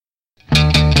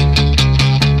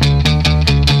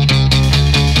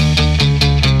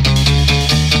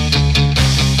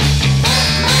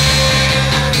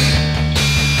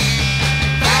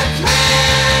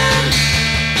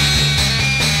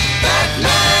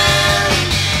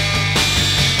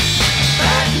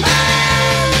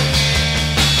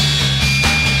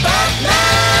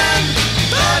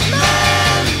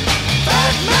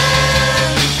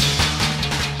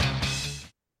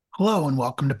Hello and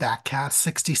welcome to Backcast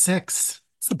 66.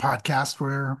 It's the podcast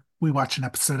where we watch an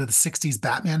episode of the 60s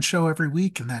Batman show every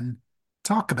week and then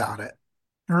talk about it.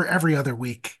 Or every other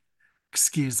week,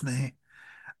 excuse me.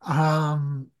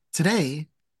 Today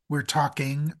we're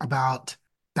talking about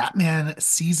Batman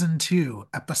Season 2,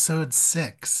 Episode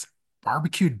 6,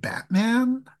 Barbecued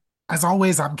Batman. As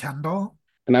always, I'm Kendall.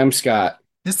 And I'm Scott.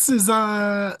 This is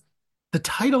the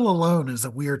title alone is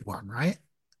a weird one, right?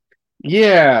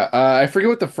 Yeah, I forget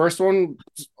what the first one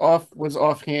was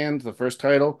offhand, the first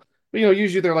title. But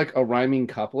usually they're like a rhyming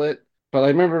couplet. But I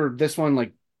remember this one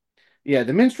like, yeah,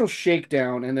 the Minstrel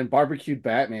Shakedown and then Barbecued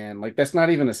Batman. Like that's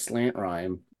not even a slant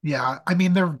rhyme. Yeah, I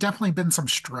mean there have definitely been some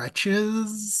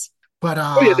stretches, but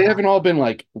Oh yeah, they haven't all been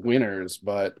like winners,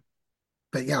 but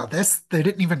yeah, this they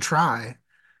didn't even try,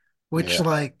 which yeah.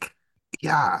 like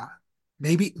yeah,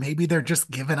 maybe they're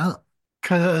just giving up.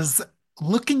 'Cause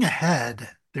looking ahead,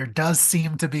 there does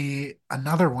seem to be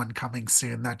another one coming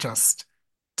soon that just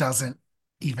doesn't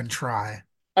even try.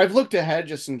 I've looked ahead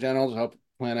just in general to help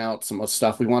plan out some of the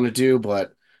stuff we want to do,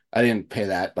 but I didn't pay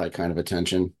that like kind of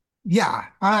attention. Yeah,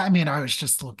 I mean I was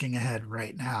just looking ahead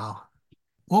right now.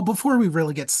 Well, before we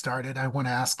really get started, I want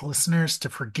to ask listeners to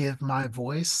forgive my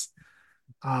voice.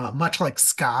 Much like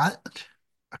Scott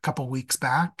a couple weeks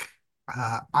back,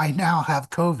 I now have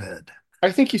COVID.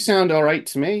 I think you sound all right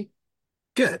to me.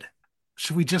 Good.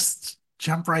 Should we just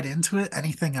jump right into it?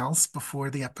 Anything else before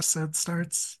the episode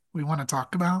starts we want to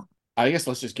talk about? I guess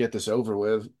let's just get this over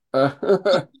with.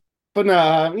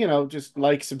 But just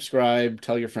like, subscribe,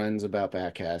 tell your friends about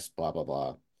Backcast, blah blah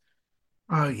blah.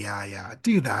 Oh, yeah, yeah.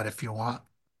 Do that if you want.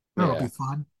 That'll be Yeah,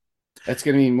 fun. that's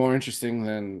gonna be more interesting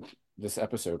than this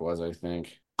episode was, I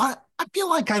think. I feel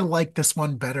like I like this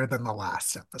one better than the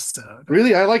last episode.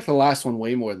 Really, I like the last one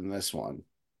way more than this one.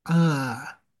 Uh,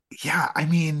 yeah, I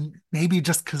mean, maybe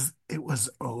just because it was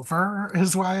over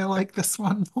is why I like this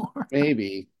one more.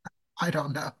 Maybe. I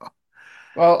don't know.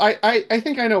 Well, I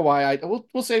think I know why.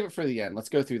 We'll save it for the end. Let's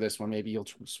go through this one. Maybe you'll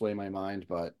sway my mind,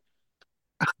 but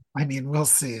I mean, we'll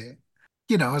see.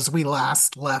 You know, as we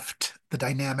last left the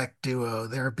dynamic duo,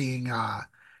 they're being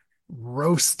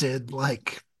roasted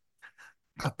like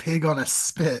a pig on a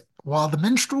spit while the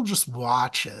minstrel just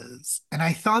watches. And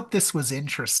I thought this was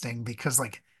interesting because,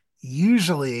 like,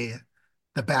 usually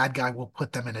the bad guy will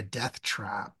put them in a death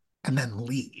trap and then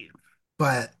leave.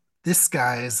 But this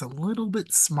guy is a little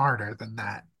bit smarter than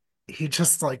that. He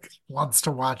just like wants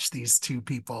to watch these two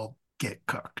people get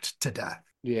cooked to death.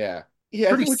 yeah, yeah.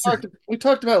 I Pretty think sick. we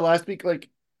talked about it last week. Like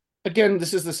again,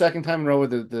 this is the second time in a row where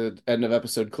the end of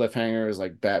episode cliffhanger is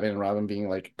like Batman and Robin being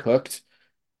like cooked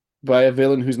by a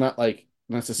villain who's not like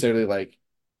necessarily like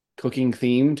cooking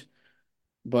themed,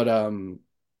 but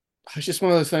it's just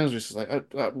one of those things where it's just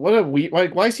like what a we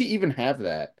like why does he even have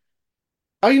that?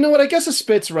 Oh, you know what? I guess a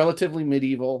spit's relatively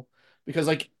medieval because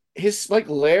like his like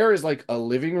lair is like a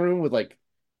living room with like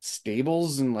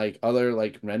stables and like other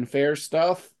like Ren Fair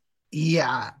stuff.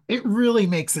 Yeah, it really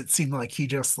makes it seem like he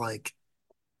just like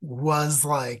was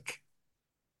like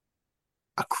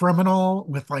a criminal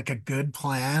with like a good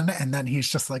plan, and then he's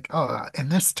just like, oh, in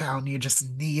this town you just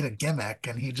need a gimmick,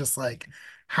 and he just like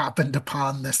happened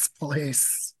upon this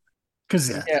place. Because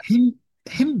yeah, Yeah,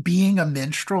 him being a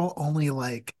minstrel only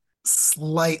like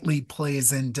slightly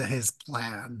plays into his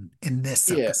plan in this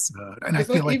yeah. episode, and I Because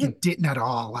feel like like even it didn't at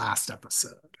all last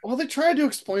episode. well, they tried to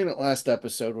explain it last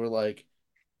episode where like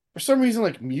for some reason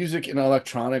like music and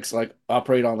electronics like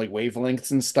operate on like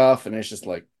wavelengths and stuff, and it's just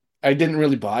like I didn't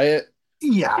really buy it.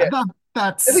 Yeah, Yeah,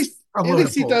 at that's least a at load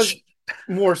of least he does bullshit.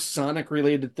 more Sonic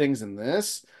related things than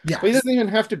this. But he Yes, doesn't even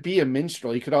have to be a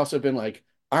minstrel. He could also have been like,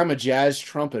 I'm a jazz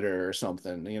trumpeter or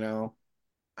something.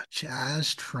 a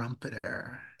jazz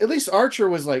trumpeter At least Archer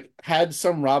was like had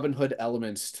some Robin Hood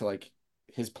elements to like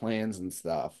his plans and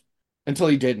stuff until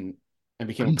he didn't and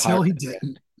became a until pirate he again.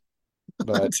 didn't,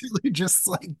 But until he just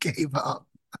like gave up.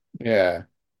 yeah.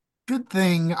 Good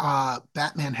thing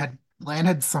Batman had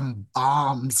landed some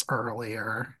bombs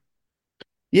earlier,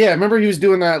 Yeah, I remember he was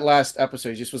doing that last episode.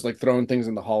 He just was like throwing things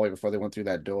in the hallway before they went through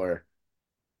that door.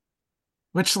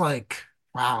 which like,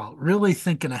 wow, really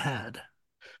thinking ahead.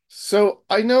 So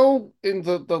I know in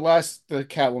the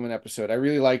Catwoman episode, I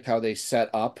really liked how they set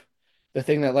up the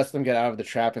thing that lets them get out of the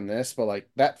trap in this, but like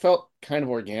that felt kind of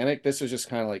organic. This was just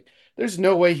kind of like there's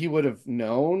no way he would have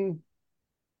known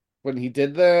when he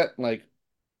did that, like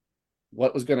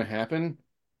what was going to happen.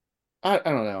 I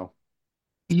don't know.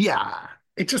 Yeah,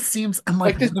 it just seems, and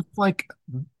like, Like this, what if like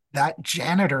that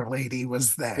janitor lady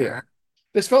was yeah. there?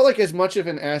 This felt like as much of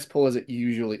an ass pull as it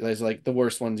usually as like the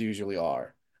worst ones usually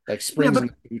are, like Yeah, springs but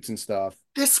and boots and stuff.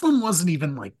 this one wasn't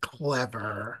even like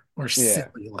clever or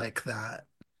Yeah. silly like that.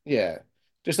 Yeah.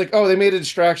 Just like, oh, they made a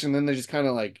distraction, then they just kind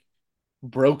of like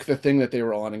broke the thing that they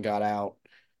were on and got out.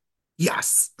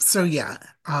 Yes. So yeah,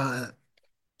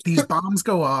 these bombs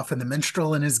go off and the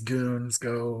minstrel and his goons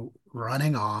go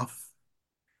running off.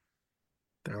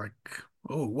 They're like,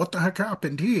 "Oh, what the heck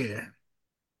happened here?"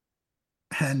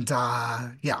 And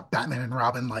yeah, Batman and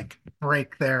Robin like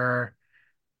break their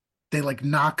they like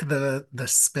knock the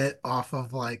spit off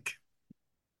of like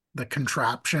the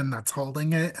contraption that's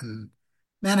holding it and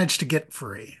manage to get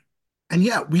free. And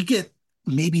yeah, we get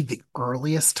maybe the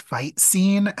earliest fight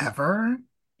scene ever.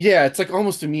 Yeah, it's like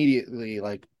almost immediately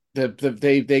like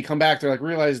they come back, they're like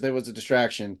realize there was a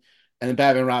distraction, and then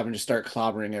Batman and Robin just start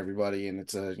clobbering everybody, and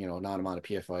it's a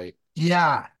non-onomatopoeia fight.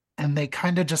 Yeah, and they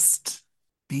kind of just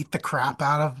beat the crap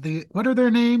out of the what are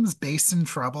their names? Bass in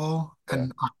Trouble Yeah.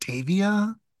 and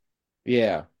Octavia.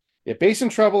 Yeah. Yeah, Bass and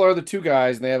Trouble are the two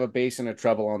guys, and they have a bass and a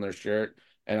treble on their shirt.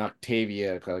 And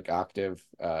Octavia, like octave,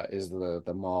 is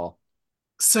the mall.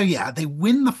 So yeah, they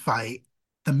win the fight.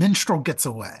 The minstrel gets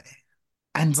away.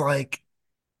 And like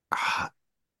ah,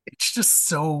 it's just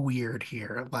so weird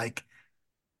here. Like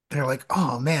they're like,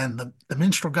 "Oh man, the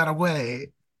minstrel got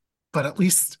away." But at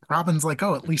least Robin's like,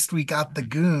 "Oh, at least we got the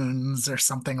goons," or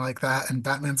something like that. And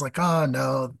Batman's like, "Oh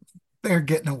no, they're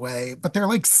getting away." But they're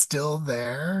like still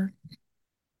there,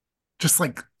 just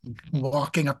like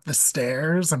walking up the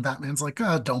stairs. And Batman's like,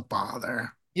 "Oh, don't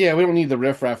bother." Yeah, we don't need the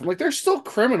riffraff. I'm like, they're still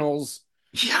criminals.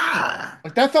 Yeah.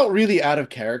 Like that felt really out of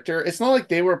character. It's not like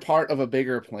they were part of a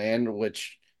bigger plan,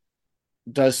 which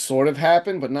does sort of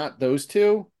happen, but not those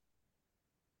two.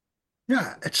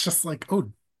 Yeah. It's just like,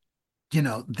 oh,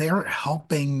 they're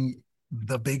helping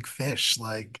the big fish.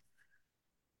 Like,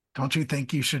 don't you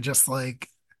think you should just like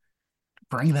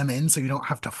bring them in so you don't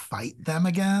have to fight them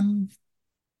again?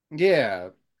 Yeah.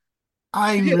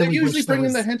 I Yeah, they really usually wish there bring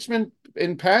in the was, henchmen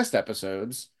in past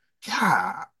episodes.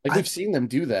 yeah, Like we've seen them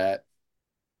do that.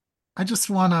 I just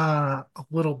want a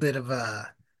little bit of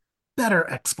a better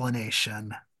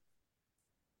explanation.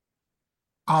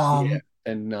 Yeah, Um,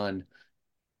 and none.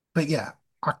 but yeah,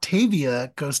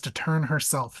 Octavia goes to turn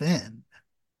herself in.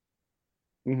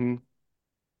 Hmm.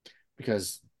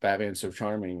 Because Batman's so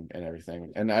charming and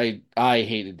everything. And I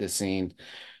hated this scene.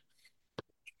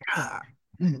 Yeah.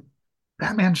 Mm.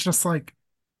 Batman's just like,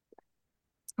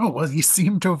 oh, well, you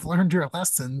seem to have learned your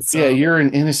lesson, Yeah, so you're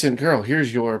an innocent girl.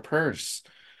 Here's your purse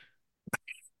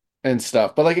and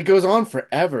stuff. But like it goes on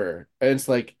forever. And it's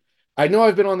like I know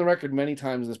I've been on the record many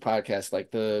times in this podcast,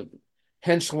 like the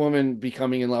henchwoman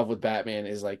becoming in love with Batman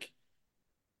is like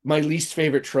my least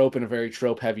favorite trope in a very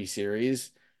trope heavy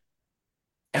series.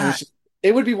 And yeah,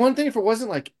 it would be one thing if it wasn't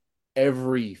like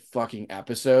every fucking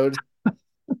episode.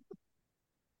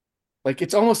 Like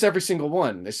it's almost every single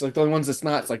one. It's like the only ones that's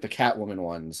not, it's like the Catwoman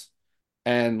ones.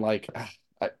 And like I,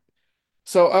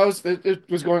 so it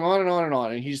was going on and on and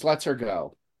on, and he just lets her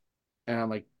go. And I'm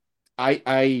like,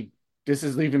 I this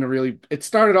is leaving a really it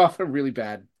started off in a really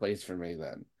bad place for me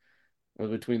then.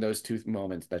 Between those two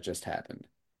moments that just happened.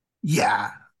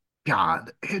 yeah,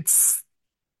 God,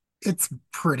 it's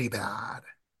pretty bad.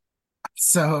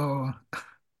 So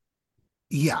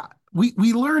yeah,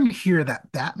 we learn here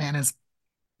that Batman is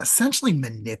essentially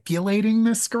manipulating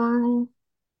this girl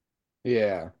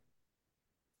Yeah.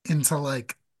 into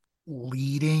like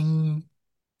leading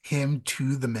him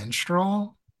to the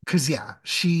minstrel. Because yeah,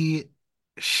 because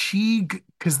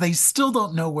they still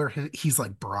don't know where he's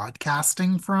like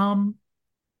broadcasting from.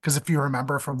 Because if you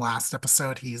remember from last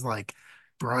episode, he's like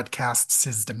broadcasts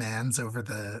his demands over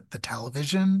the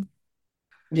television.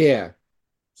 Yeah.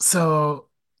 So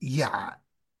yeah,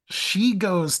 she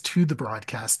goes to the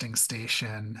broadcasting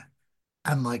station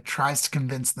and like tries to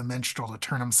convince the minstrel to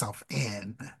turn himself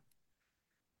in.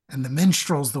 And the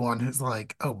minstrel's the one who's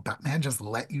like, "Oh, Batman just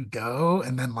let you go,"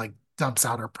 and then like dumps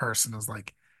out her purse and is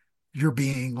like, "You're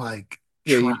being like Yeah,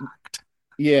 tracked."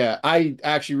 yeah, I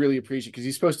actually really appreciate because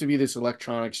he's supposed to be this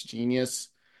electronics genius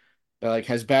that like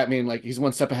has Batman like he's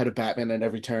one step ahead of Batman at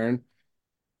every turn.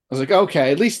 I was like,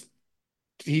 okay, at least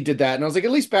he did that. And I was like,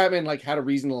 at least Batman like had a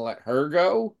reason to let her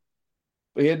go,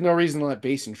 but he had no reason to let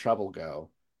Base and Trouble go.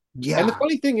 And the Yeah,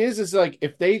 funny thing is like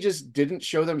if they just didn't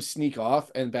show them sneak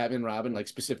off and Batman and Robin like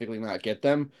specifically not get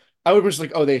them, I would be just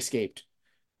like, oh, they escaped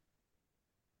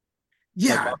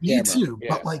like yeah, off me camera. too. But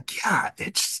Yeah, like, yeah,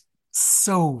 it's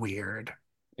so weird.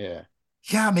 yeah,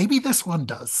 Yeah, maybe this one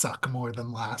does suck more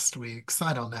than last week's.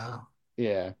 I don't know.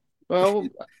 yeah. Well,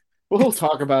 we'll It's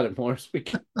talk about it more as we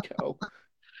go.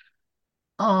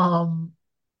 um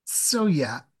so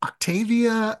yeah,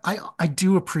 Octavia, I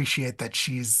do appreciate that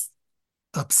she's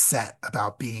upset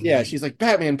about being Yeah, used. she's like,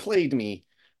 Batman played me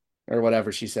or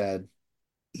whatever she said.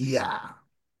 Yeah.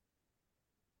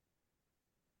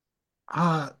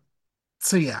 Uh,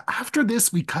 so yeah, after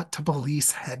this, we cut to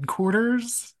police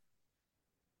headquarters.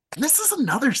 And this is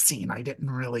another scene I didn't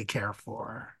really care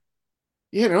for.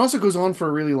 Yeah, and it also goes on for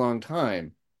a really long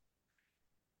time.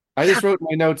 I Yeah, just wrote in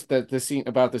my notes that the scene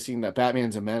that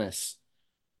Batman's a menace.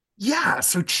 yeah.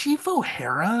 So Chief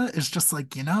O'Hara is just like,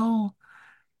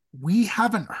 we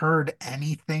haven't heard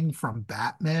anything from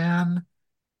Batman,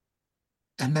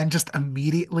 and then just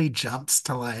immediately jumps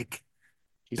to like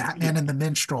He, Batman and the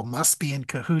Minstrel must be in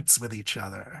cahoots with each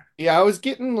other. yeah, I was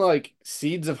getting like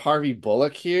seeds of Harvey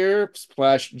Bullock here,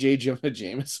 splash J. Jonah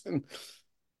Jameson.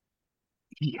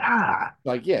 Yeah.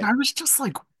 Like, yeah, And I was just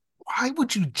like, why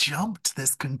would you jump to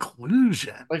this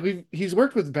conclusion? like he's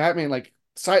worked with Batman like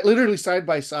literally side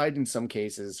by side in some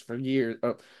cases for years,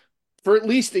 for at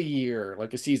least a year,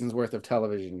 like a season's worth of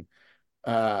television.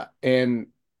 And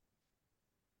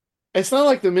it's not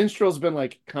like the Minstrel's been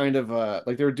like kind of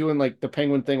like they were doing like the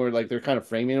Penguin thing where like they're kind of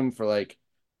framing him for like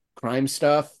crime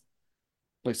stuff,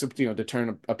 like some to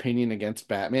turn opinion against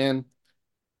Batman.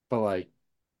 But like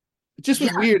it just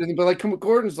was Yeah. weird. And but like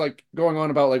Gordon's like going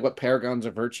on about like what paragons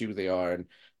of virtue they are and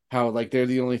how like they're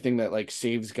the only thing that like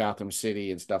saves Gotham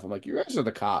City and stuff. I'm like, you guys are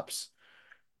the cops.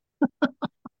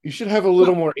 You should have a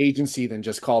little Well, more agency than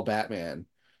just call Batman.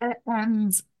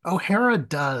 and O'Hara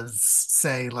does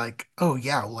say, like, oh,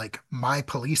 yeah, like my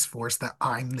police force that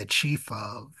I'm the chief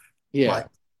of, like, Yeah,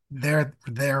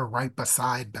 they're right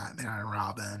beside Batman and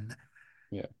Robin.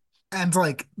 yeah, And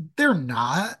like they're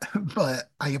not,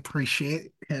 but I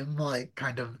appreciate him like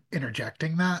kind of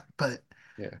interjecting that. But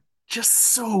yeah, just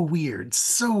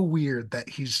so weird that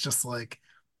he's just like,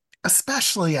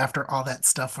 especially after all that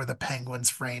stuff where the Penguins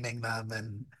framing them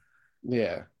and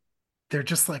yeah, they're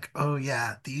just like, oh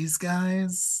yeah, these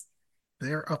guys,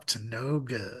 they're up to no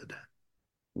good.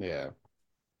 yeah.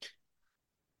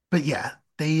 But yeah,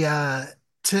 they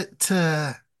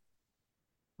to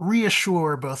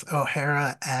reassure both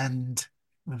O'Hara and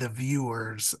the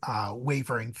viewers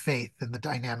wavering faith in the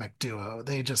dynamic duo,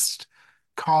 they just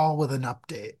call with an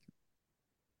update.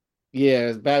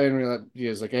 Yeah, Batman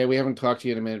is like, hey, we haven't talked to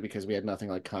you in a minute because we had nothing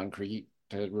like concrete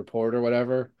to report or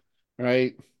whatever,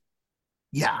 right?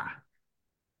 Yeah,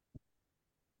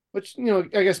 Which,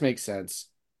 I guess makes sense.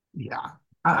 yeah.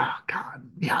 Oh God.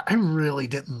 Yeah, I really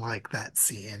didn't like that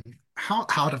scene. How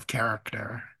out of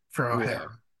character for Yeah.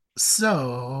 O'Hara.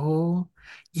 So,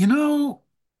 you know,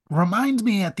 remind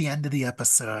me at the end of the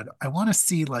episode. I want to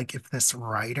see like if this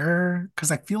writer,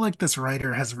 because I feel like this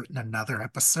writer has written another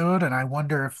episode, and I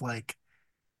wonder if like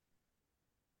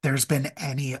there's been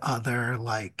any other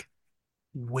like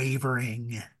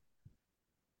wavering,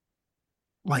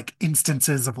 like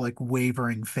instances of like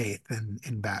wavering faith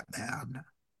in Batman.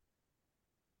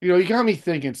 You got me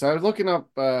thinking. So I was looking up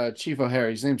Chief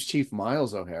O'Hara. His name's Chief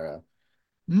Miles O'Hara.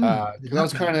 Would Because I that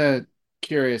was be? kind of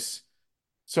curious.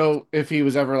 So if he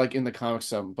was ever like in the comics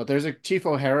some, but there's a Chief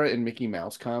O'Hara in Mickey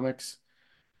Mouse comics.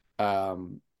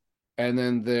 Um, and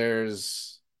then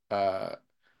there's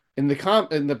in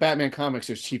the Batman comics,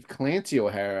 there's Chief Clancy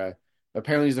O'Hara.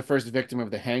 Apparently, he's the first victim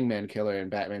of the Hangman Killer in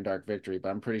Batman Dark Victory, but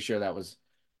I'm pretty sure that was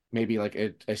maybe like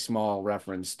a small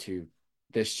reference to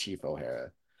this Chief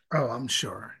O'Hara. Oh, I'm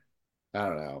sure. I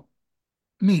don't know.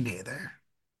 Me neither.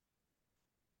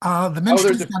 The Oh,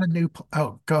 there's Minstrel's a got a new.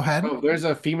 Oh, go ahead. oh, there's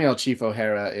a female Chief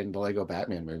O'Hara in the Lego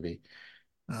Batman movie.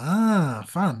 Ah,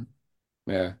 fun.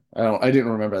 Yeah, I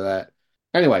didn't remember that.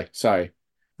 Anyway, sorry.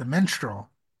 The Minstrel.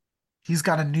 He's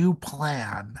got a new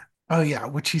plan. Oh yeah,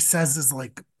 which he says is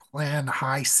like Plan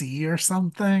High C or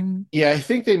something. Yeah, I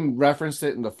think they referenced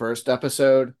it in the first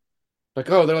episode. Like,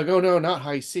 oh, they're like, oh no, not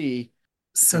High C.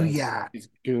 So yeah, These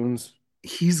goons.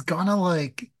 he's gonna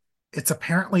like. It's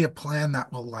apparently a plan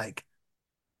that will like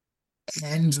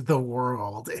end the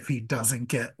world if he doesn't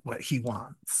get what he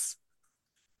wants.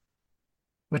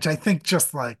 Which I think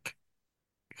just like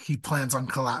he plans on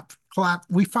collapse.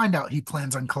 We find out he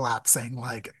plans on collapsing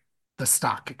like the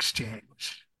stock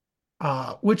exchange,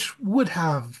 which would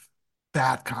have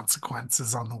bad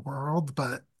consequences on the world.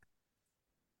 But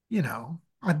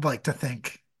I'd like to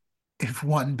think if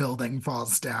one building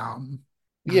falls down,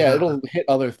 Yeah, the it'll hit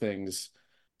other things.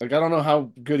 Like, I don't know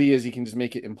how good he is. He can just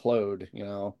make it implode.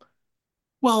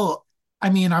 well, I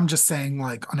mean, I'm just saying,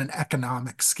 like on an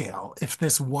economic scale, if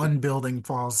this one building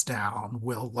falls down,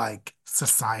 will like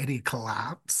society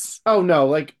collapse? Oh no,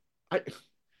 like I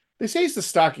they say it's the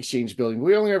stock exchange building.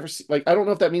 We only ever see like I don't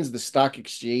know if that means the stock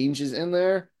exchange is in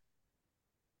there,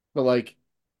 but like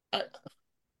I,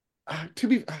 to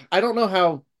be I don't know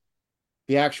how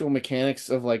the actual mechanics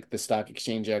of like the stock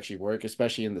exchange actually work,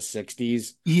 especially in the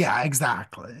 60s. Yeah,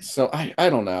 exactly. So I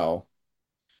don't know.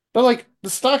 But like the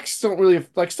stocks don't really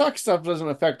like stock stuff doesn't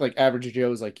affect like average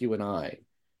Joes like you and I,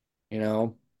 you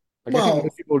know? Like I think most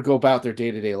Well, people would go about their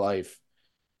day-to-day life.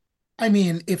 I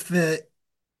mean, if the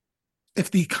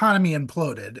economy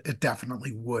imploded, it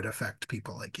definitely would affect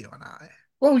people like you and I.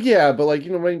 Well, yeah, but like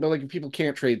you know, right, but like people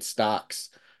can't trade stocks.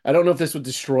 I don't know if this would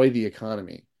destroy the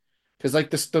economy. Because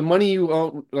like this the money you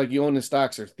own like you own in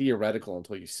stocks are theoretical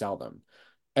until you sell them.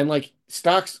 And like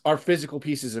stocks are physical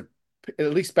pieces of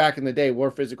at least back in the day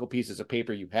were physical pieces of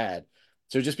paper you had.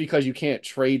 So just because you can't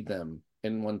trade them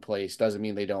in one place doesn't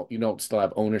mean you don't still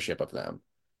have ownership of them.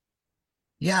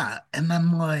 Yeah, and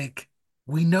then like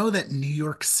we know that New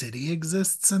York City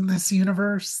exists in this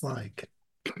universe. Like,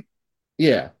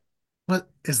 Yeah. what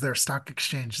is there a stock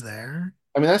exchange there?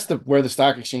 I mean that's the where the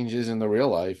stock exchange is in the real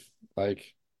life.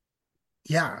 Like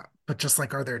Yeah, but just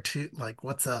like, are there two? Like,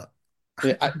 what's up?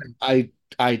 yeah,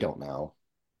 I don't know.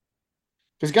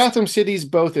 Because Gotham City's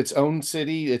both its own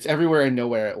city, it's everywhere and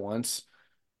nowhere at once.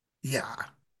 Yeah,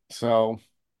 So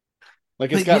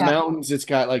like it's but got yeah, mountains, it's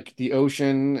got like the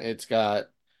ocean, it'll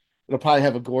probably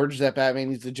have a gorge that Batman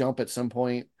needs to jump at some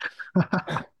point.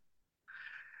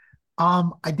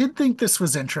 I did think this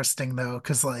was interesting though,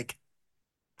 because like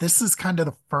this is kind of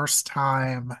the first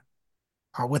time,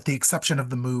 with the exception of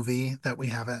the movie that we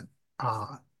haven't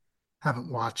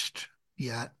watched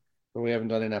yet. But we haven't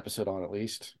done an episode on at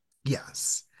least.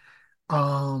 Yes.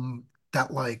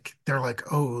 That like they're like,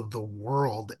 oh, the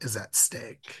world is at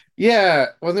stake. Yeah,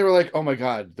 when they were like, "Oh my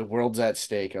God, the world's at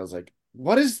stake," I was like,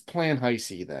 "What is Plan High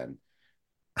C then?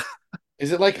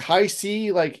 Is it like High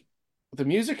C, like the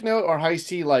music note, or High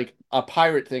C, like a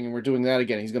pirate thing, and we're doing that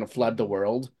again? He's gonna flood the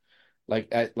world, like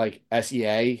at like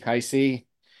SEA High C."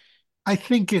 I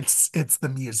think it's the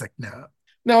music note.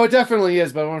 No, it definitely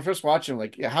is. But when I first watched him,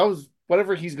 like, yeah, how's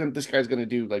whatever this guy's gonna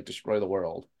do, like destroy the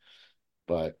world.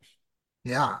 But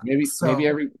Yeah. maybe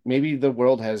So, maybe the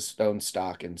world has own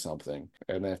stock in something,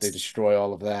 and then if they destroy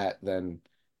all of that, then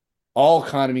all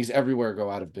economies everywhere go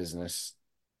out of business.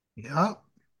 yeah.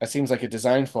 That seems like a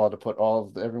design flaw to put all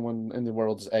of everyone in the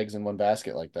world's eggs in one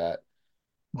basket like that.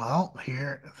 Well,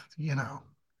 here,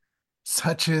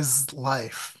 such is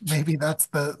life. Maybe that's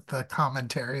the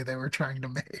commentary they were trying to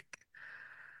make.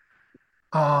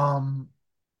 Um,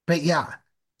 but yeah.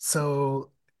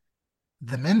 So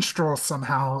the minstrel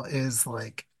somehow is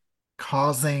like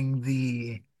causing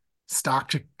the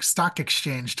stock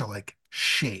exchange to like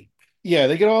shake. Yeah,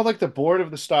 they get all like the board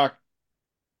of the stock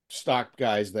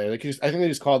guys there. I think they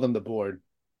just call them the board.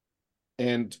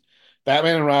 And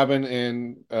Batman and Robin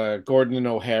and Gordon and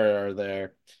O'Hara are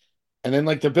there. And then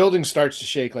like the building starts to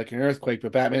shake like an earthquake,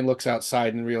 but Batman looks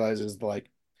outside and realizes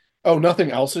like, oh,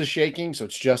 nothing else is shaking, so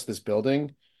it's just this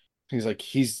building.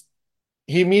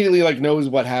 He immediately like knows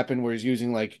what happened where he's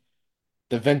using like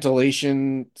the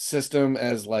ventilation system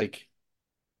as like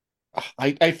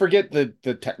I forget the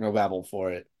techno babble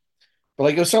for it. But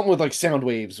like it was something with like sound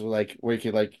waves like where you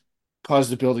could like cause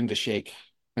the building to shake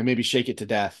and maybe shake it to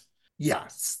death.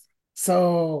 Yes.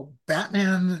 So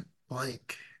Batman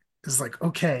like is like,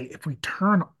 okay, if we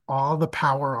turn all the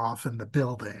power off in the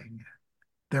building,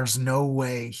 there's no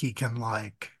way he can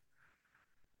like,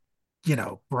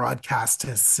 broadcast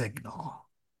his signal.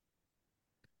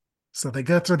 So they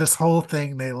go through this whole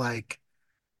thing. They like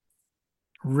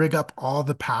rig up all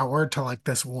the power to like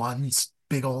this one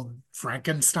big old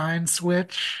Frankenstein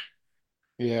switch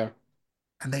Yeah.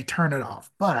 and they turn it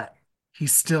off. But he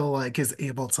still like is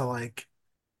able to like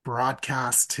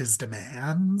broadcast his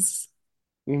demands.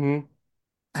 Hmm.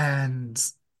 And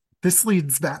this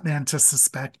leads Batman to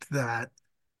suspect that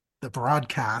the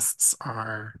broadcasts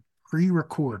are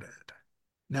pre-recorded.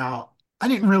 Now, I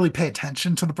didn't really pay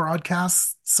attention to the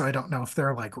broadcasts, so I don't know if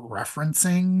they're like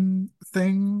referencing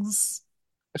things.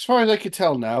 As far as I could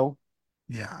tell, no.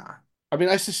 Yeah. I mean,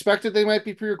 I suspected they might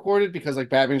be pre-recorded because like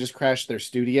Batman just crashed their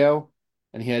studio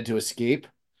and he had to escape.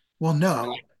 Well, And like,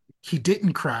 no, he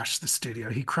didn't crash the studio.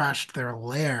 He crashed their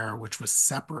lair, which was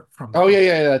separate from the oh yeah, broad.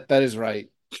 yeah, that is right.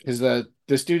 Because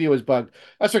the studio was bugged.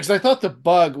 That's right, because I thought the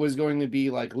bug was going to be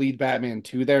like lead Batman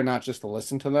to there, not just to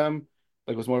listen to them.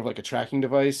 Like it was more of like a tracking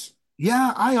device.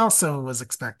 Yeah, I also was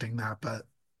expecting that, but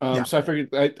yeah. So I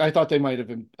figured I thought they might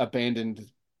have abandoned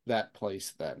that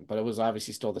place then, but it was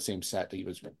obviously still the same set that he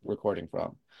was recording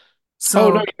from.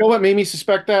 Oh no, So, you know what made me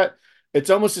suspect that? It's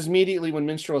almost immediately when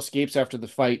Minstrel escapes after the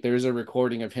fight, there's a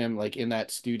recording of him like in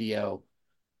that studio,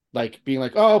 like being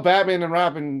like, "Oh, Batman and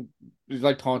Robin," is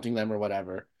like taunting them or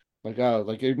whatever. Like, oh,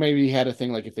 like maybe he had a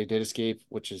thing like if they did escape,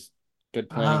 which is good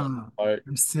planning on um, his part.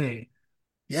 I see.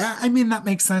 Yeah, I mean, that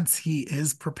makes sense. He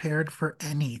is prepared for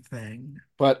anything.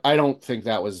 But I don't think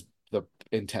that was the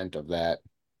intent of that.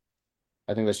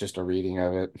 I think that's just a reading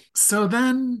of it. So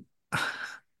then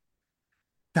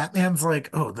Batman's like,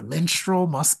 oh, the minstrel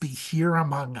must be here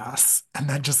among us. And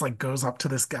then just like goes up to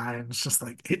this guy and it's just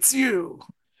like, it's you.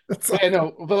 It's Yeah, like,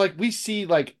 no, but like we see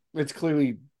like it's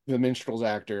clearly the minstrel's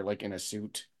actor like in a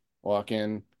suit walk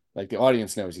in. Like the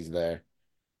audience knows he's there.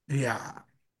 yeah.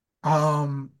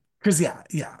 Because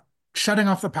yeah. Shutting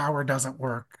off the power doesn't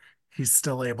work. He's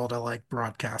still able to like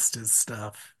broadcast his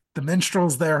stuff. The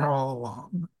minstrel's there all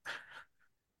along.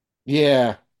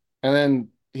 Yeah. And then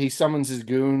he summons his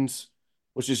goons,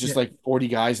 which is just Yeah. like 40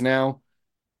 guys now.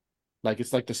 Like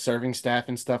it's like the serving staff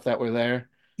and stuff that were there.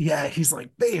 Yeah, he's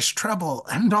like bass, treble,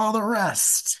 and all the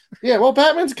rest. Yeah, well,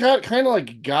 Batman's kind of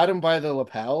like got him by the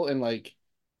lapel, and like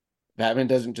Batman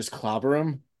doesn't just clobber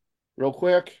him real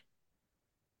quick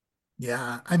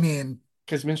Yeah, I mean,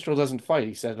 because Minstrel doesn't fight.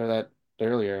 He said that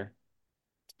earlier.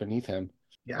 It's beneath him,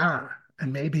 yeah.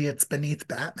 And maybe it's beneath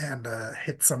Batman to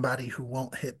hit somebody who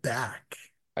won't hit back.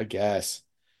 I guess.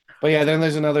 But yeah, then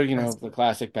there's another, That's, the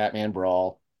classic Batman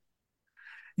brawl.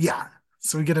 yeah.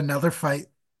 So we get another fight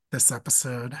this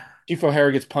episode. Chief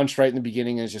O'Hara gets punched right in the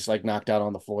beginning and is just like knocked out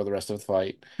on the floor the rest of the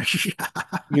fight. Yeah.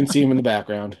 You can see him in the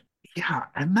background. Yeah.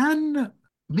 And then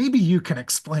maybe you can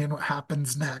explain what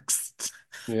happens next.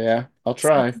 Yeah, I'll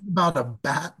try. Something about a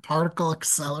bat particle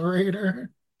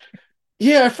accelerator.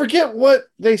 Yeah, I forget what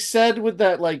they said with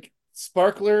that like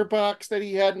sparkler box that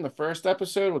he had in the first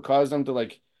episode, what caused him to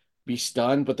like be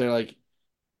stunned, but they're like,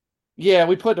 yeah,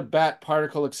 we put a bat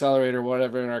particle accelerator or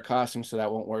whatever in our costume so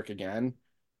that won't work again.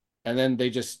 And then they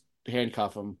just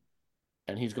handcuff him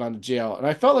and he's gone to jail. And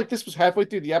I felt like this was halfway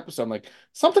through the episode. I'm like,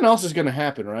 something else is gonna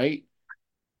happen, right?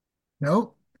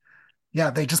 Nope.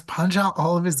 Yeah, they just punch out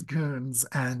all of his goons.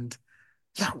 And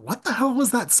yeah, what the hell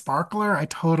was that sparkler? I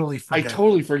totally I forget.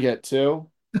 totally forget too.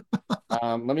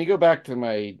 Let me go back to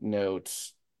my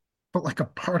notes. But like a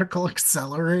particle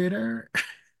accelerator?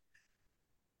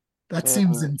 That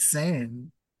seems Uh,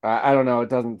 insane. I don't know. It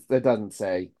doesn't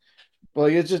say. Well,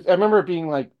 it's just I remember it being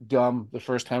like dumb the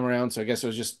first time around, so I guess it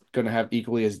was just gonna have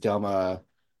equally as dumb a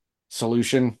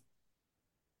solution.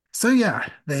 So yeah,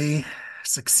 they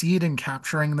succeed in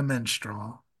capturing the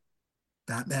minstrel.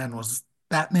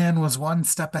 Batman was one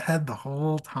step ahead the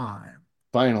whole time.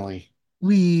 Finally.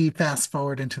 We fast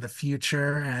forward into the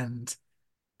future and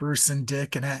Bruce and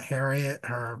Dick and Aunt Harriet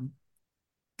are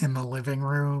in the living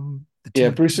room, the Yeah,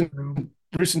 TV room.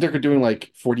 Bruce and Dick are doing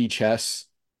like 4D chess,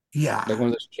 like Yeah. one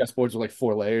of those chessboards with like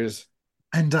four layers.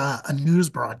 And a news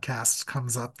broadcast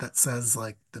comes up that says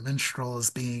like the minstrel is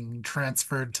being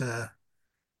transferred to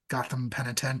Gotham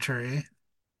Penitentiary.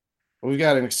 We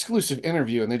got an exclusive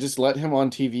interview, and they just let him on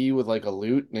TV with like a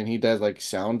lute, and he does like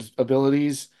sound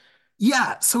abilities.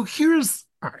 Yeah, so here's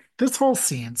all right, this whole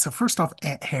scene. So first off,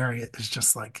 Aunt Harriet is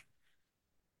just like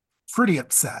pretty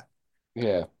upset.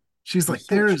 Yeah, She's he's like,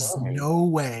 so there's charming. no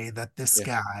way that this Yeah,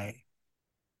 guy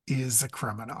is a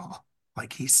criminal.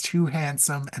 Like he's too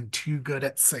handsome and too good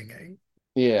at singing,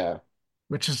 yeah,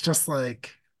 which is just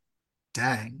like,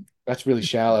 dang. that's really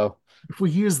shallow. If we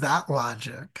use that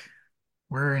logic,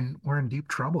 we're in deep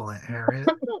trouble, Aunt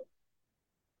Harriet.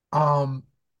 Um,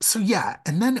 so yeah,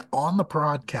 and then on the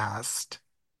broadcast,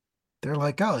 they're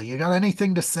like, "Oh, you got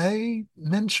anything to say,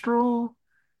 minstrel?"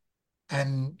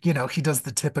 And he does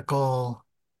the typical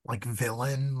like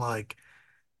villain, like,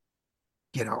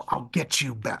 "I'll get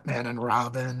you, Batman and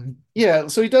Robin." Yeah,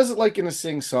 so he does it like in a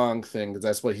sing-song thing, 'cause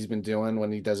that's what he's been doing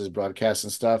when he does his broadcasts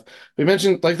and stuff. We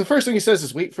mentioned like the first thing he says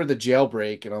is wait for the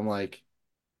jailbreak, and I'm like,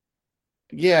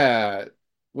 yeah,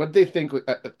 what they think?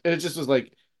 It just was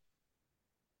like,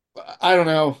 I don't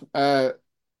know.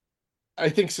 I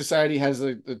think society has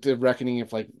the reckoning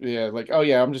of like, yeah, like, oh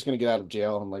yeah, I'm just gonna get out of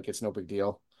jail and like it's no big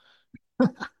deal,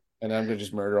 and I'm gonna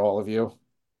just murder all of you.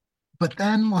 But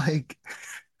then like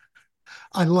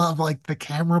I love like the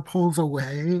camera pulls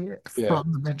away Yeah,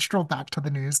 from the minstrel back to the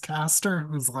newscaster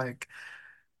who's like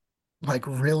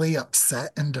really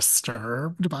upset and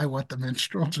disturbed by what the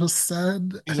minstrel just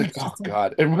said. he's And like, it's oh just like,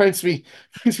 God, it reminds me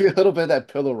a little bit of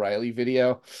that Bill O'Reilly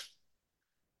video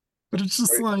but it's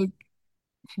just where, like,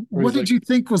 where what he's did like, you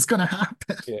think was gonna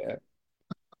happen? yeah,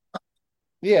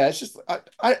 yeah. It's just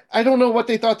I don't know what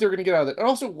they thought they were gonna get out of it. It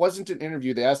also wasn't an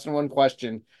interview. They asked him one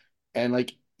question, and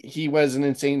like he was an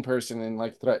insane person and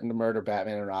like threatened to murder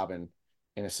Batman and Robin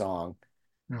in a song.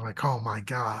 You're like, oh my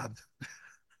God.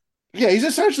 Yeah, he's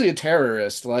essentially a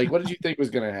terrorist. Like, what did you think was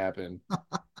gonna happen?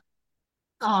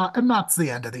 And that's the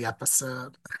end of the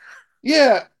episode.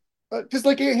 Yeah, because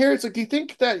like here, it's like, do you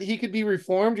think that he could be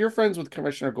reformed? You're friends with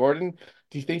Commissioner Gordon.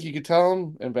 Do you think you could tell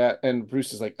him? And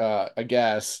Bruce is like, I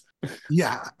guess,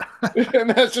 Yeah. and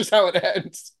that's just how it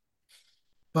ends.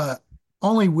 But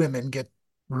Only women get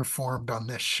reformed on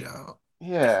this show.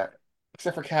 Yeah,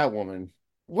 except for Catwoman.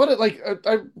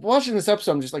 I'm watching this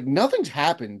episode, I'm just like nothing's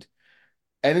happened,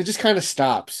 and it just kind of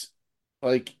stops.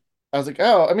 Like I was like,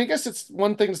 oh, I mean, I guess it's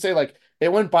one thing to say like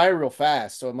it went by real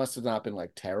fast, so it must have not been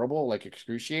like terrible, like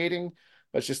excruciating.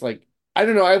 But it's just like I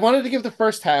don't know. I wanted to give the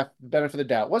first half the benefit of the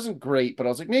doubt. It wasn't great, but I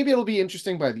was like, maybe it'll be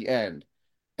interesting by the end,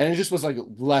 and it just was like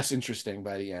less interesting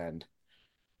by the end.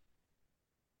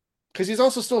 Because he's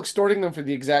also still extorting them for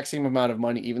the exact same amount of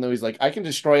money, even though he's like, I can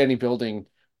destroy any building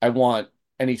I want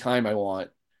anytime I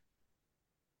want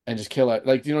and just kill it.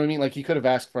 Like, you know what I mean? Like he could have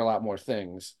asked for a lot more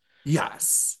things.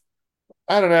 Yes.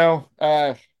 I don't know.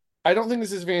 I don't think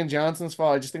this is Van Johnson's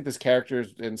fault. I just think this character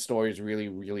and story is really,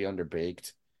 really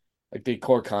underbaked. Like the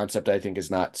core concept, I think,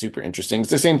 is not super interesting.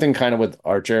 It's the same thing kind of with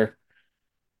Archer.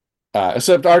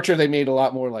 Except Archer, they made a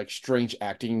lot more like strange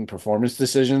acting performance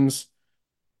decisions,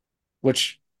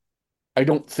 which I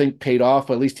don't think paid off,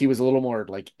 but at least he was a little more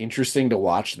like interesting to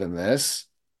watch than this.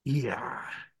 Yeah.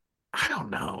 I don't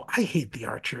know. I hate the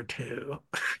Archer too.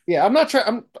 Yeah, I'm not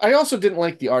trying. I also didn't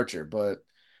like the Archer, but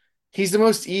he's the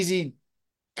most easy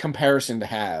comparison to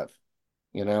have,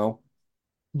 you know?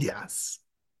 Yes.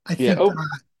 I Yeah. think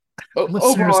listeners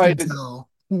Overall, I can did. tell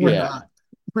Yeah.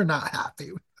 we're not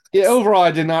happy with Yeah. this. Overall,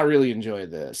 I did not really enjoy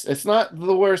this. It's not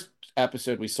the worst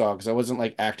episode we saw because I wasn't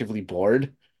like actively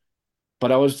bored,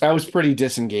 but I was pretty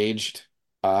disengaged.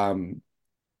 Um,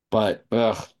 but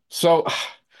so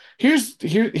here's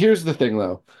the thing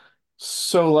though.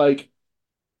 So like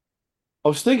I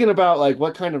was thinking about like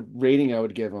what kind of rating I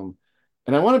would give him.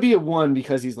 And I want to be a one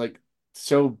because he's like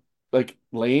so like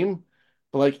lame.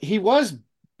 But like he was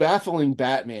baffling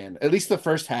Batman, at least the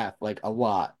first half, like a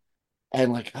lot.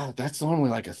 And like, oh, that's normally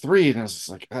like a three. And I was just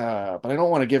like, but I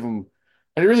don't want to give him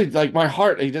I really like my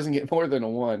heart, he doesn't get more than a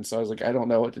one. So I was like, I don't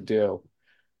know what to do.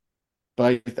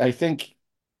 But I think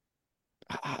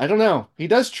I don't know. He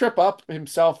does trip up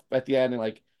himself at the end and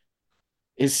like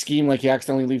his scheme, like he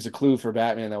accidentally leaves a clue for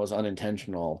Batman that was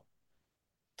unintentional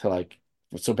to like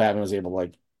so Batman was able to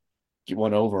like get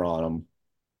one over on him.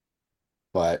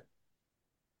 But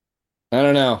I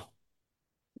don't know.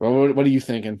 What are you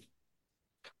thinking?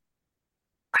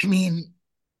 I mean,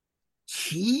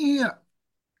 he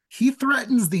he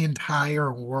threatens the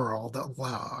entire world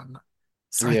alone.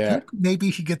 So I Yeah. think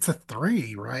maybe he gets a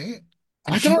three, right?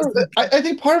 And I he don't doesn't. I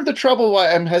think part of the trouble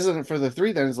why I'm hesitant for the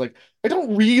three then is like I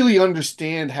don't really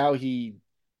understand how he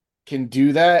can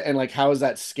do that and like how is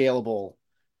that scalable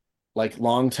like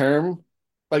long term?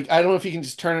 Like I don't know if he can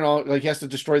just turn it all like he has to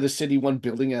destroy the city one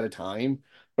building at a time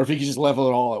or if he can just level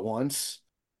it all at once.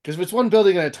 Because if it's one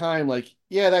building at a time, like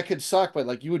yeah, that could suck, but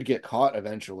like you would get caught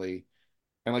eventually.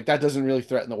 And like that doesn't really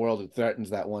threaten the world, it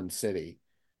threatens that one city.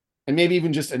 And maybe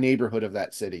even just a neighborhood of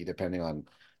that city, depending on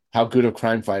how good of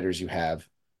crime fighters you have.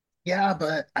 Yeah,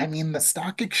 but I mean, the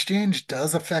stock exchange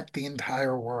does affect the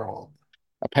entire world.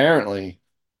 Apparently.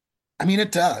 I mean,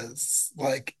 it does.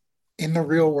 Like in the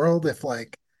real world, if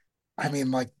like, I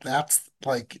mean, like that's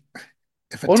like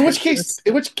if a Well, terrorist,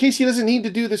 in which case he doesn't need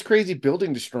to do this crazy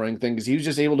building destroying thing because he was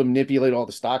just able to manipulate all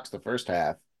the stocks the first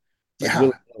half, like yeah,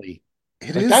 willy-nilly.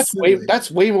 it Like is silly.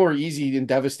 that's way more easy and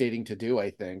devastating to do,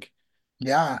 I think.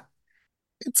 Yeah,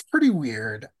 it's pretty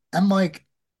weird. And like,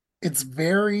 it's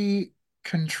very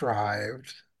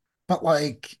contrived. But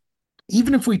like,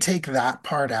 even if we take that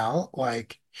part out,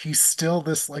 like he's still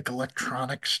this like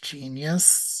electronics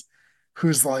genius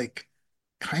who's like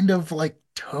kind of like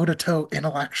toe to toe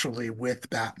intellectually with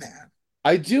Batman.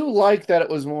 I do like that it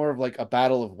was more of like a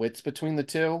battle of wits between the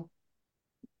two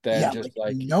than Yeah, just like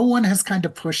like, no one has kind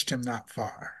of pushed him that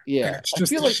far. And yeah, it's I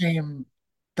just feel a like, shame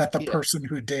that the yeah, person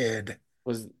who did,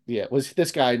 was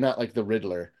this guy not like the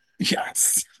Riddler?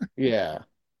 yes, Yeah.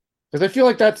 Because I feel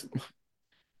like that's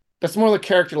more the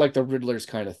character like the Riddler's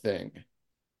kind of thing.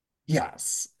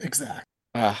 yes, exactly.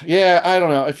 Yeah, I don't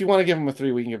know. If you want to give him a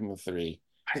three, we can give him a three.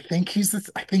 I think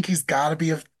he's got to be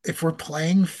if we're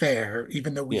playing fair,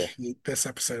 even though we Yeah, hate this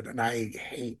episode and I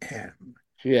hate him.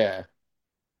 yeah,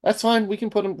 that's fine. We can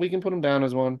put him down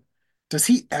as one. Does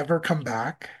he ever come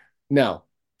back? No,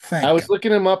 I Thank was God.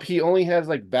 looking him up. He only has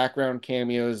like background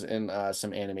cameos and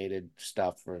some animated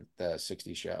stuff for the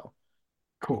 '60s show.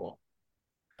 Cool.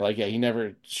 But like, yeah, he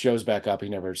never shows back up. He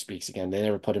never speaks again. They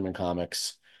never put him in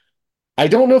comics. I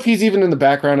don't know if he's even in the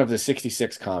background of the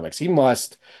 '66 comics. He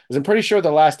must, because I'm pretty sure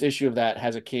the last issue of that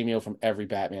has a cameo from every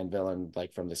Batman villain,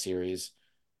 like from the series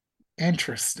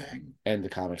Interesting. and the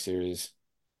comic series.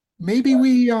 Maybe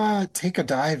we take a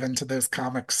dive into those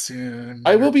comics soon.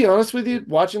 I will be honest with you,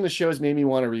 watching the shows made me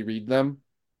want to reread them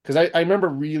because I remember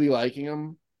really liking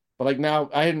them, but like now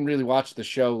I hadn't really watched the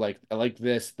show like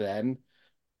this then.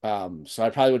 So I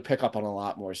probably would pick up on a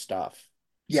lot more stuff.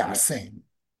 Yeah, You know, same.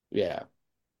 yeah,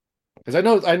 because I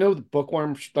know the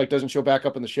bookworm like doesn't show back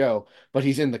up in the show, but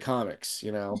he's in the comics.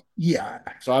 Yeah.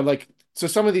 So I'm like, so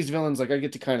some of these villains like I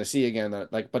get to kind of see again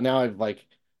that like, but now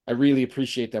I really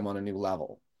appreciate them on a new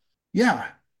level.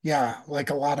 Yeah. Yeah. Like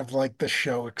a lot of like the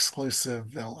show exclusive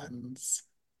villains.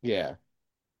 Yeah,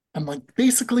 And like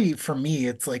basically for me,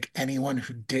 it's like anyone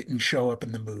who didn't show up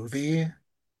in the movie.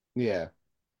 yeah,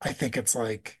 I think it's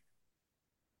like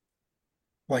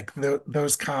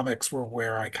those comics were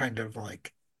where I kind of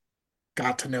like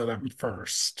got to know them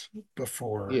first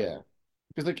before. yeah.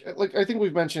 Because like I think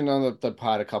we've mentioned on the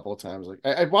pod a couple of times. Like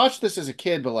I watched this as a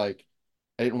kid, but like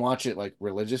I didn't watch it like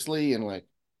religiously, and like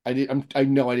I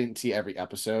know I didn't see every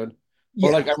episode,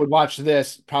 or like Yeah. I would watch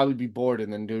this, probably be bored,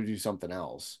 and then go do something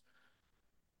else.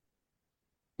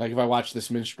 Like if I watched this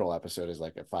Minstrel episode as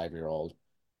like a 5-year old.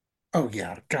 Oh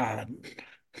yeah, God.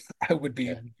 I would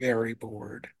be Yeah. very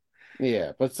bored.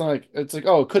 Yeah, but it's like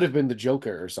oh, it could have been the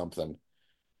Joker or something.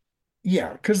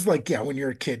 Yeah, because like yeah, when you're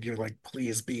a kid, you're like,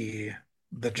 please be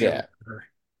the Yeah. Joker.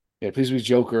 Yeah, please be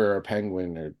Joker or a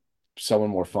Penguin or someone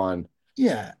more fun.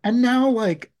 Yeah, and now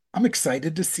like I'm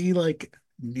excited to see like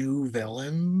new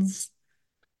villains,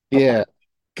 but like Yeah.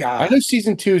 I know God,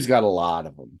 season two's got a lot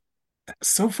of them.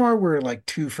 so far we're like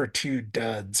two for two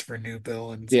duds for new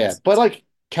villains Yeah, this. but like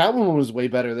Catwoman was way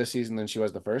better this season than she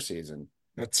was the first season.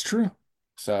 That's true.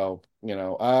 So,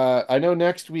 I know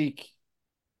next week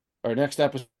or next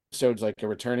episode's like a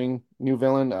returning new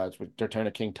villain. It's with the return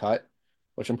of King Tut,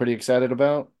 which I'm pretty excited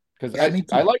about because Yeah, I me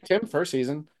I too. liked him first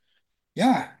season.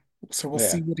 Yeah. So we'll Yeah,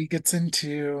 see what he gets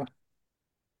into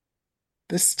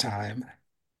this time,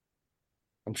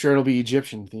 I'm sure it'll be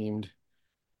Egyptian themed.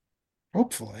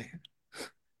 hopefully.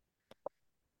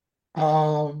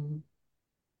 Um,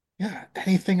 yeah,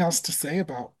 anything else to say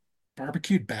about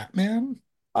barbecued Batman?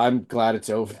 I'm glad it's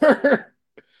over.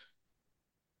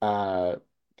 uh,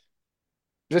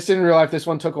 just in real life, this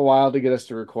one took a while to get us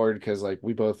to record because like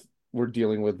we both were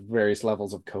dealing with various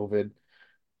levels of COVID,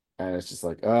 and it's just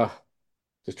like,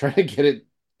 just trying to get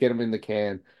them in the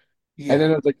can. And Yeah,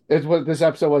 then it's like it's what this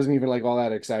episode wasn't even like all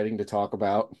that exciting to talk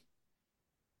about.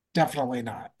 definitely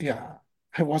not. Yeah.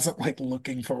 I wasn't like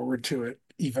looking forward to it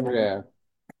even a little. Yeah.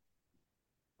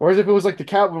 Whereas if it was like the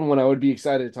Catwoman one, I would be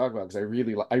excited to talk about because I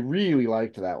really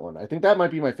liked that one. I think that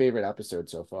might be my favorite episode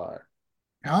so far.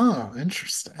 Oh,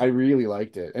 I interesting. really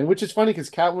liked it, and which is funny because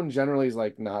Catwoman generally is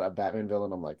like not a Batman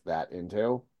villain I'm like that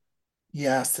into.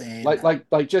 Yeah, same.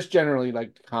 Like just generally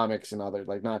like comics and other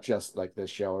like not just like this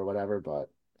show or whatever, but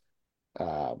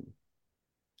um,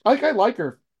 I like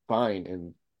her fine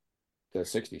in the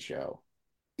 '60s show.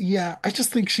 Yeah, I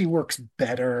just think she works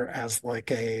better as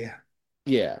like a,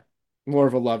 Yeah, more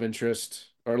of a love interest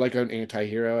or like an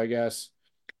anti-hero, I guess.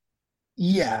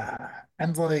 yeah.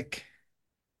 And like,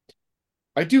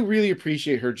 I do really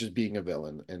appreciate her just being a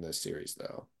villain in this series,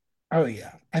 though. oh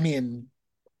yeah. I mean,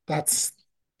 that's,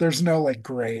 there's no like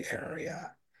gray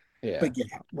area. Yeah. But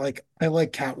yeah, like I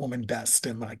like Catwoman best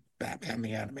in like Batman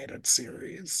the Animated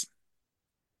Series.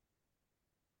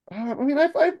 I mean,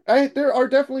 there are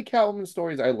definitely Catwoman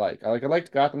stories I like. I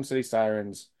liked Gotham City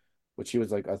Sirens, which she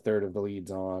was like a third of the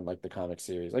leads on, like the comic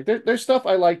series. Like there's stuff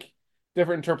I like,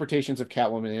 different interpretations of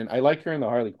Catwoman in. I like her in the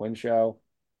Harley Quinn show.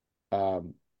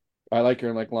 Um, I like her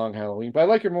in like Long Halloween, but I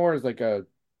like her more as like a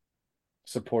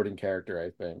supporting character, I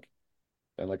think,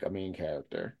 than like a main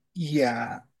character.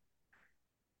 Yeah,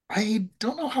 I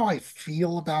don't know how I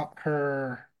feel about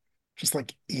her just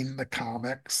like in the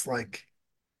comics, like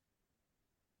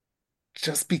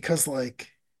just because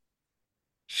like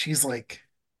she's like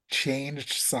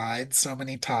changed sides so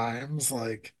many times,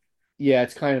 like Yeah,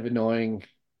 it's kind of annoying.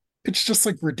 it's just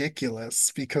like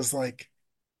ridiculous because like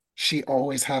she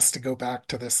always has to go back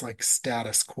to this like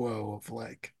status quo of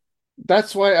like,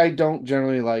 That's why I don't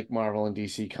generally like Marvel and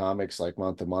DC comics like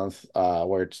month to month,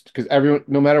 where it's because everyone,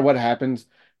 no matter what happens,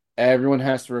 everyone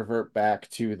has to revert back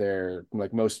to their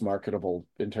like most marketable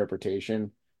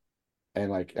interpretation,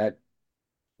 and like that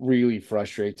really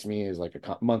frustrates me as like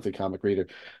a monthly comic reader.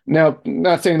 Now,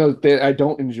 not saying though that I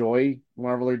don't enjoy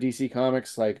Marvel or DC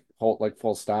comics, like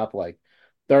full stop. Like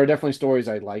there are definitely stories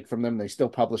I like from them. They still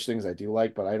publish things I do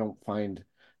like, but I don't find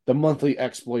the monthly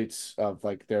exploits of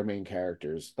like their main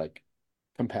characters like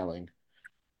compelling.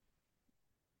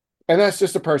 And that's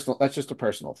just a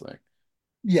personal thing.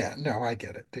 yeah, no, I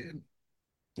get it, dude.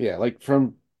 Yeah, like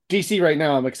from DC right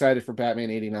now, I'm excited for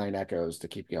Batman 89 Echoes to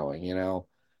keep going.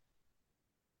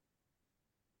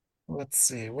 Let's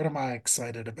see, what am I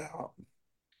excited about?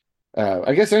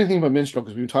 I guess anything but Minstrel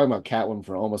because we've been talking about Catwoman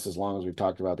for almost as long as we've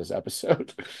talked about this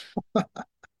episode.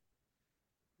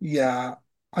 Yeah.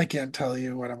 I can't tell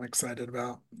you what I'm excited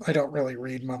about. I don't really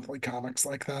read monthly comics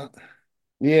like that.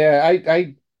 Yeah,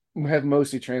 I have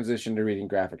mostly transitioned to reading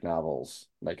graphic novels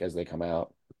like as they come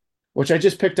out, which I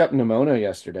just picked up Nimona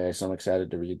yesterday, so I'm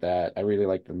excited to read that. I really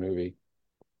like the movie.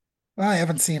 I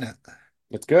haven't seen it.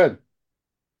 It's good.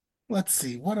 Let's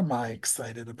see, what am I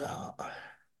excited about?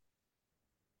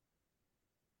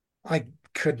 I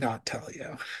could not tell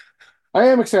you. I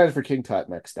am excited for King Tut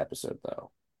next episode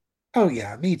though. Oh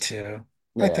yeah, me too.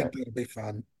 I Yeah, think that'll be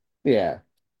fun. yeah.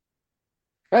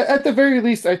 At the very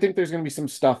least, I think there's going to be some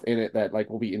stuff in it that like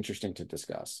will be interesting to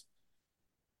discuss.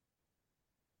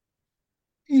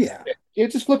 Yeah. Yeah,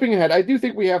 just flipping ahead, I do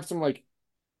think we have some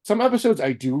episodes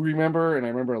I do remember and I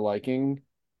remember liking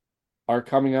are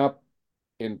coming up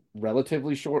in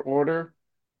relatively short order.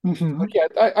 Like, Hmm.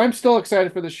 yeah, I'm still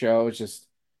excited for the show. It's just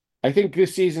I think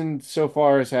this season so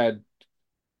far has had.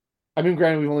 I mean,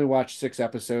 granted, we've only watched 6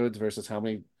 episodes versus how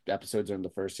many episodes are in the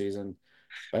first season.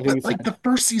 But I think But it's like the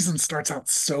first season starts out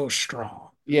so strong.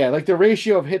 yeah, like the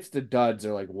ratio of hits to duds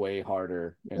are like way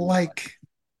harder and Like,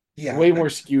 yeah, way more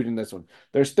skewed in this one.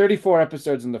 There's 34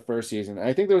 episodes in the first season.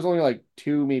 I think there was only like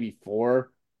two, maybe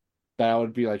four that I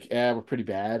would be like, yeah, we're pretty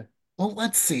bad. well,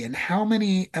 let's see. And how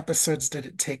many episodes did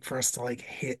it take for us to like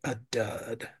hit a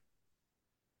dud?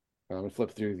 I'm gonna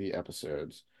flip through the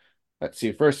episodes. Let's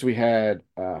see. First we had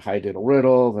High Diddle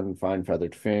Riddle, then Fine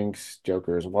Feathered Finks,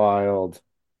 Joker is Wild,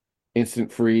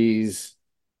 Instant Freeze,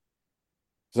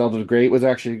 Zelda the Great was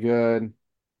actually good.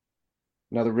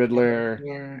 Another Riddler.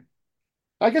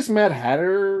 I guess Mad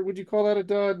Hatter, would you call that a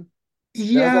dud?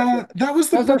 That was Yeah, that was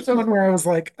the that was first episode one where I was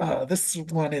like, oh, this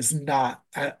one is not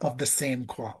of the same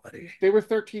quality. they were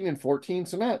 13 and 14,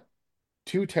 so not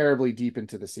too terribly deep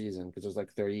into the season because there's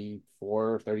like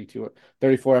 34, 32,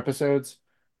 34 episodes.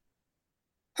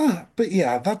 But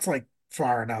yeah, that's like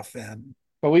far enough in.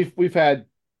 But we've had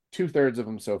two-thirds of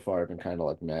them so far have been kind of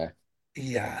like meh.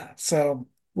 Yeah. So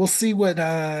we'll see what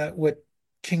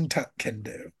King Tut can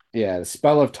do. Yeah, the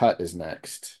Spell of Tut is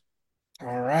next.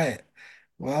 All right.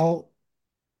 Well,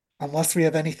 unless we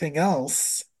have anything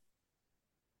else,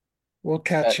 we'll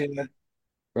Uh, catch you.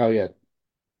 oh yeah,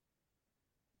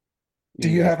 Do you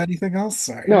you got. have anything else?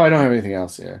 No, Sorry. I don't have anything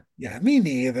else. Yeah. Yeah, me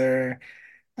neither.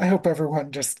 I hope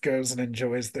everyone just goes and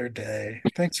enjoys their day.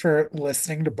 Thanks for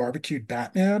listening to Barbecued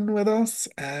Batman with us.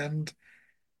 And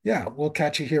yeah, we'll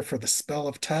catch you here for the Spell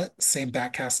of Tut. Same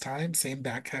Batcast time, same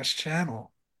Batcast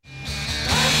channel.